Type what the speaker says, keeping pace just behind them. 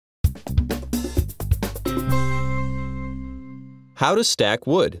How to stack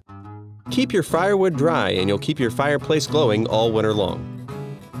wood. Keep your firewood dry and you'll keep your fireplace glowing all winter long.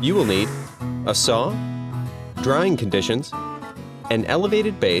 You will need a saw, drying conditions, an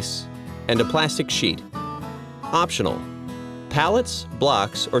elevated base, and a plastic sheet. Optional: pallets,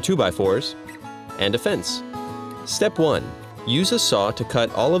 blocks, or 2x4s, and a fence. Step 1. Use a saw to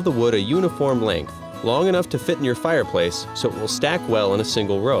cut all of the wood a uniform length, long enough to fit in your fireplace so it will stack well in a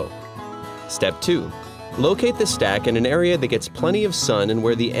single row. Step 2. Locate the stack in an area that gets plenty of sun and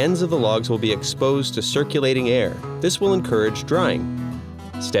where the ends of the logs will be exposed to circulating air. This will encourage drying.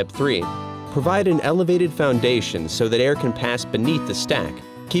 Step 3. Provide an elevated foundation so that air can pass beneath the stack.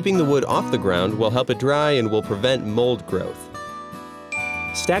 Keeping the wood off the ground will help it dry and will prevent mold growth.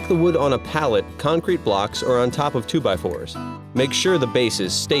 Stack the wood on a pallet, concrete blocks, or on top of 2x4s. Make sure the base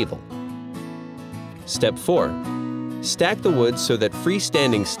is stable. Step 4. Stack the wood so that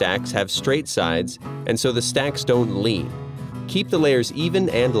freestanding stacks have straight sides and so the stacks don't lean. Keep the layers even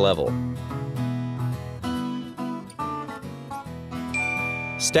and level.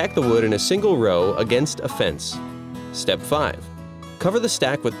 Stack the wood in a single row against a fence. Step 5. Cover the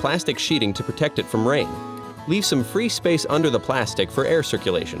stack with plastic sheeting to protect it from rain. Leave some free space under the plastic for air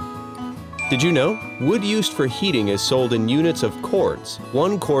circulation. Did you know? Wood used for heating is sold in units of cords.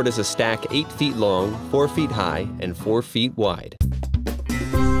 One cord is a stack 8 feet long, 4 feet high, and 4 feet wide.